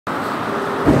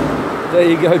There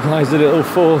you go, guys, a little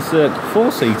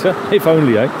four-seater, if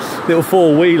only, eh? Little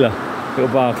four-wheeler, little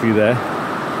Berkeley there.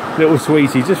 Little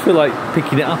sweetie, just feel like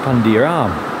picking it up under your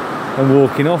arm and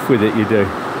walking off with it, you do.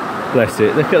 Bless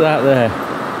it, look at that there.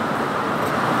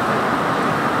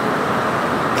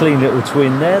 Clean little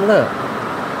twin there, look.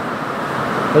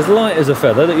 As light as a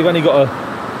feather, that you've only got to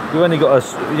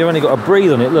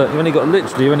breathe on it, look, you've only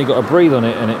got to breathe on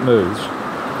it and it moves.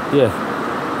 Yeah.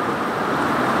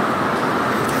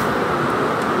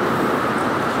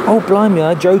 Oh, blimey,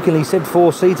 I jokingly said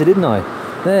four-seater, didn't I?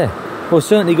 There. Well,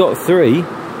 certainly got three,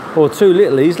 or two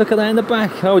littlies. Look at that in the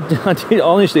back. Oh,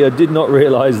 honestly, I did not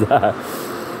realise that.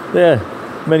 Yeah,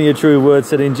 many a true word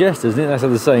said in jest, isn't it? That's how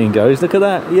the saying goes. Look at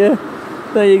that. Yeah,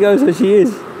 there you go. So she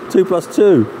is 2 +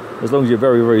 2, as long as you're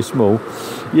very, very small.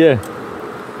 Yeah,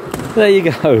 there you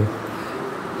go.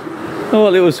 Oh, what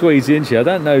a little squeezy, isn't she? I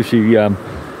don't know if she...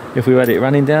 if we had it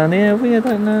running down here, I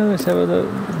don't know. Let's have a look.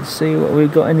 Let's see what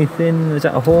we've got. Anything? Is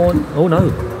that a horn? Oh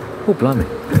no! Oh blimey!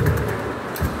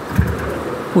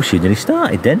 Well, she nearly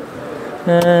started then.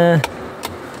 Let's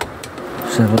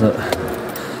have a look.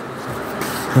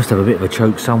 Must have a bit of a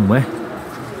choke somewhere.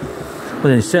 Well,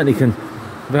 then it certainly can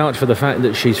vouch for the fact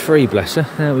that she's free. Bless her.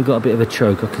 There we've got a bit of a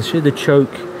choke. I can see the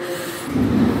choke.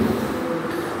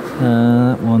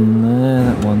 That one there.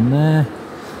 That one there.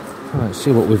 Right,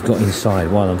 see what we've got inside.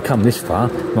 While I've come this far,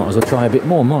 might as well try a bit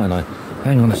more, mightn't I?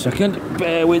 Hang on a second,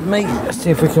 bear with me. Let's see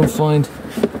if we can find...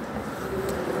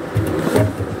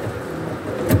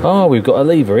 Oh, we've got a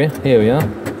lever here. Here we are.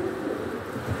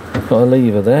 Got a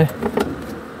lever there.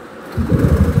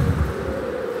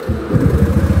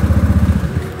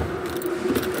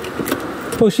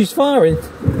 Well, she's firing.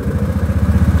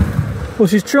 Well,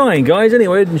 she's trying, guys,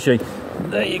 anyway, isn't she?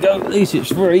 There you go. At least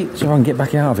it's free, so I can get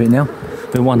back out of it now.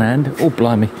 With one hand. Oh,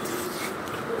 blimey.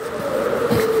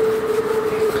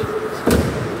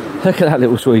 Look at that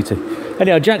little sweetie.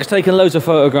 Anyhow, Jack's taken loads of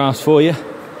photographs for you.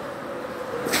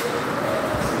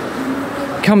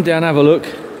 Come down, have a look,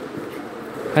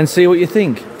 and see what you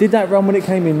think. Did that run when it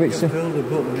came in, Richard? You have to hold the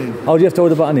button in. Oh, do you have to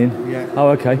hold the button in? Yeah. Oh,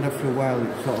 okay. And after a while,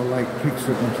 it sort of like picks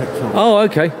up and takes off. Oh,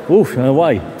 okay. Oof, and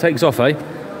away. Takes off, eh?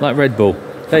 Like Red Bull.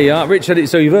 There you are. Richard,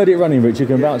 so you've heard it running, Richard. You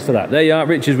can vouch for that. There you are.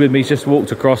 Richard's with me. He's just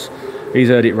walked across. He's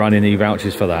heard it running, he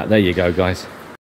vouches for that. There you go, guys.